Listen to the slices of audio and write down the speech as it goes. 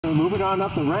moving on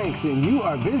up the ranks, and you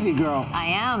are busy, girl. I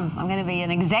am. I'm going to be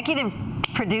an executive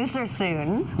producer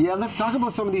soon. Yeah, let's talk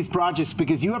about some of these projects,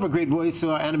 because you have a great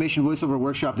animation voiceover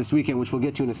workshop this weekend, which we'll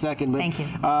get to in a second. But, thank you.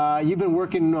 You've been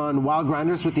working on Wild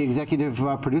Grinders with the executive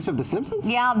producer of The Simpsons?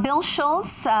 Yeah, Bill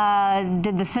Schultz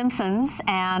did The Simpsons,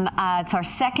 and it's our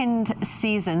second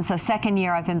season, so second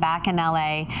year I've been back in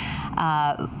LA.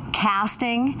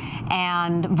 Casting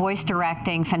and voice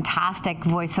directing, fantastic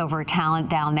voiceover talent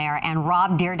down there, and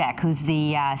Rob Dyrdek, who's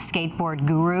the skateboard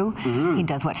guru. He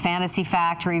does what, Fantasy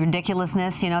Factory,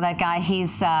 Ridiculousness, you know that guy?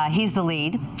 He's the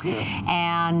lead. Yeah.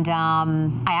 And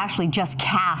I actually just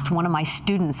cast one of my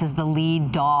students as the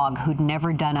lead dog who'd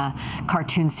never done a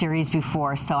cartoon series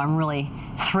before, so I'm really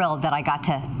thrilled that I got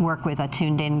to work with a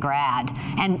tuned-in grad.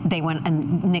 And they went,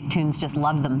 and Nicktoons just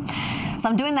loved them. So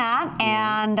I'm doing that,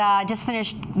 and I just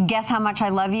finished Guess How Much I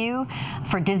Love You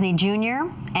for Disney Junior,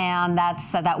 and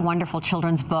that's that wonderful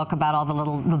children's book about all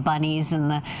the bunnies and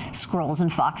the squirrels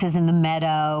and foxes in the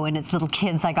meadow, and it's little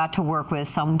kids I got to work with.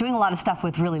 So I'm doing a lot of stuff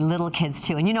with really little kids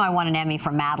too. And you know, I won an Emmy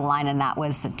for Madeline, and that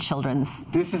was the children's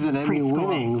This is an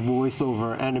Emmy-winning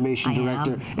voiceover animation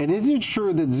director. And is it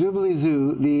true that Zoobilee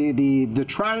Zoo, the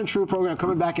tried and true program,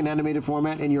 coming back in animated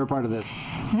format, and you're a part of this?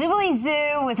 Zoobilee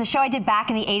Zoo was a show I did back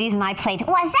in the 80s, and I played,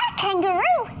 "Was that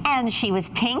kangaroo?" And she was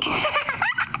pink.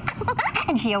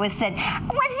 And she always said, "Was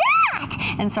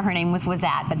that?" And so her name was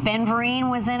That. But Ben Vereen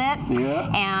was in it. Yeah.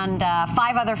 And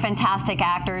 5 other fantastic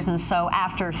actors. And so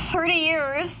after 30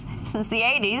 years, since the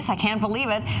 80s, I can't believe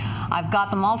it, I've got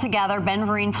them all together. Ben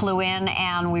Vereen flew in,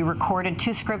 and we recorded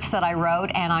 2 scripts that I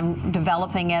wrote, and I'm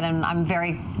developing it, and I'm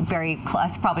very, very close.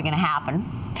 It's probably going to happen.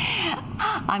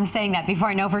 I'm saying that before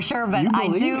I know for sure, but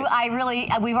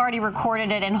we've already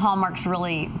recorded it, and Hallmark's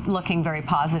really looking very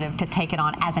positive to take it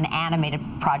on as an animated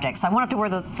project. So I won't have to wear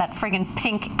that friggin'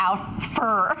 pink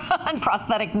fur and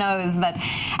prosthetic nose,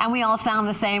 and we all sound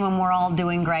the same, and we're all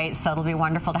doing great, so it'll be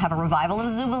wonderful to have a revival of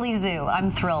Zoobilee Zoo.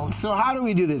 I'm thrilled. So how do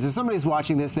we do this? If somebody's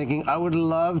watching this thinking, I would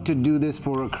love to do this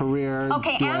for a career.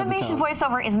 Okay, animation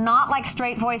voiceover is not like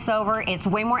straight voiceover. It's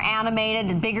way more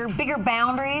animated, bigger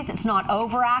boundaries. It's not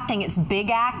overacting, it's big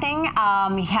acting.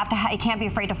 You can't be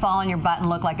afraid to fall on your butt and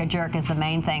look like a jerk is the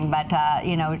main thing. But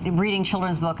you know, reading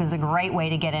children's book is a great way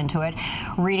to get into it.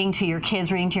 Reading to your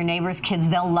kids, reading to your neighbors' kids,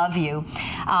 they'll love you.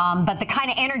 But the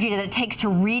kind of energy that it takes to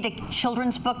read a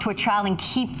children's book to a child and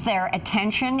keep their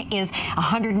attention is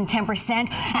 110%.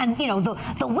 And you know,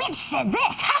 the witch said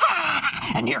this,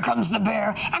 and here comes the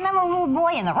bear, and then the little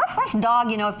boy and the ruff ruff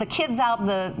dog. You know, if the kid's out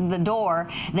the door,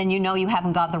 then you know you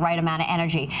haven't got the right amount of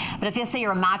energy. But if you say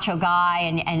you're a macho guy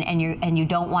and you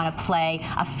don't want to play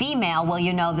a female, well,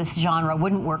 you know this genre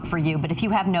wouldn't work for you. But if you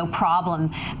have no problem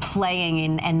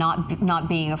playing and not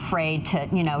being afraid to,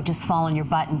 you know, just fall on your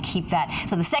butt and keep that.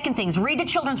 So the second thing is read the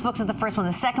children's books is the first one.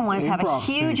 The second one is have a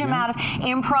huge amount of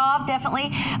improv,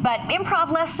 definitely. But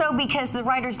improv less so, because the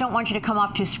writers don't want you to come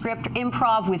off to script.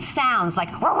 Improv with sounds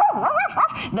like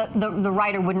the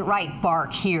writer wouldn't write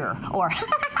bark here or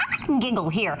giggle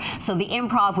here. So the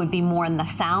improv would be more in the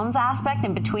sounds aspect.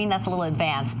 In between, that's a little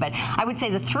advanced. But I would say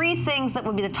the 3 things that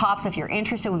would be the tops if you're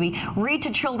interested would be read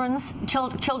to children's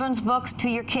books to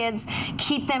your kids,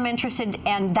 keep them interested,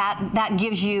 and that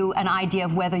gives you an idea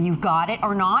of whether you've got it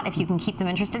or not, if you can keep them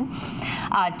interested,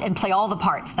 and play all the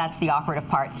parts. That's the operative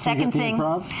part. So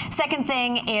second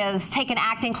thing is take an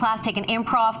acting class, take an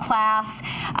improv class,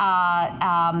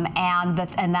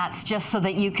 and that's just so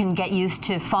that you can get used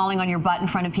to falling on your butt in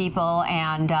front of people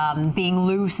and being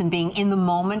loose and being in the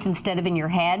moment instead of in your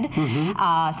head,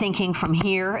 thinking from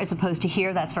here as opposed to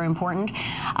here. That's very important.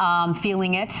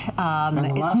 Feeling it.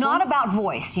 It's not about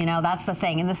voice, you know, that's the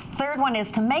thing. And this third one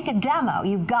is to make a demo.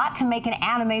 You've got to make an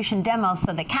animation demo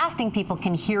so that casting people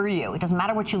can hear you. It doesn't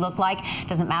matter what you look like. It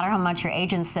doesn't matter how much your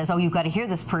agent says, oh, you've got to hear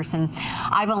this person.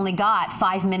 I've only got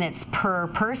 5 minutes per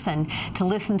person to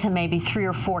listen to maybe 3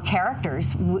 or 4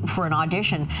 characters for an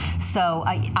audition. So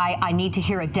I need to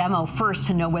hear a demo first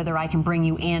to know whether I can bring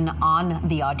you in on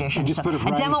the audition. So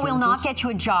a demo will not get you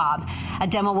a job. A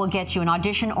demo will get you an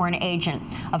audition or an agent.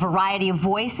 A variety of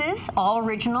voices, all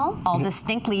original, all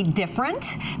distinctly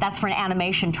different. That's for an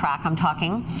animation track I'm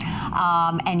talking.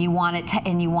 And you want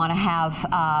to have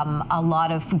a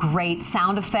lot of great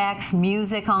sound effects,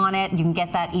 music on it. You can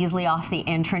get that easily off the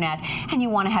internet. And you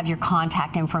want to have your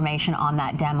contact information on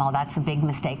that demo. That's a big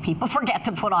mistake. People forget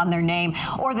to put on their name,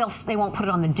 or they won't put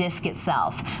it on the disc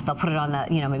itself. they'll put it on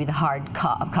the, maybe the hard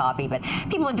copy. But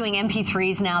people are doing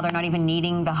MP3s now. They're not even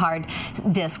needing the hard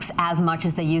discs as much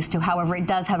as they used to. However, it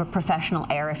does have a professional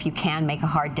air if you can make a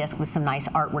hard disc with some nice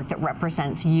artwork that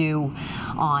represents you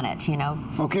on it,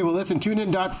 Okay, well, listen,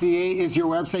 tunein.ca is your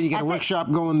website. You got a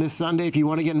workshop going this Sunday. If you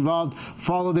want to get involved,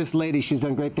 follow this lady. She's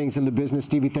done great things in the business.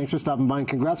 Stevie, thanks for stopping by, and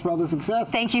congrats for all the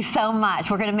success. Thank you so much.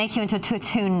 We're going to make you into a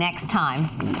tune next time.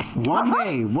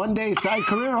 One day side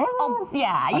career. Oh,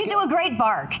 yeah, you do a great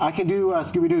bark. I can do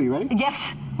Scooby-Doo. You ready?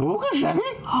 Yes. Okay, Shaggy.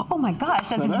 Oh my gosh,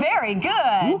 that's very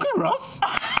good. Okay, Russ.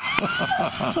 Okay,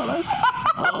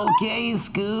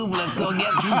 Scoob, let's go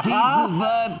get some pizzas,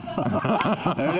 bud.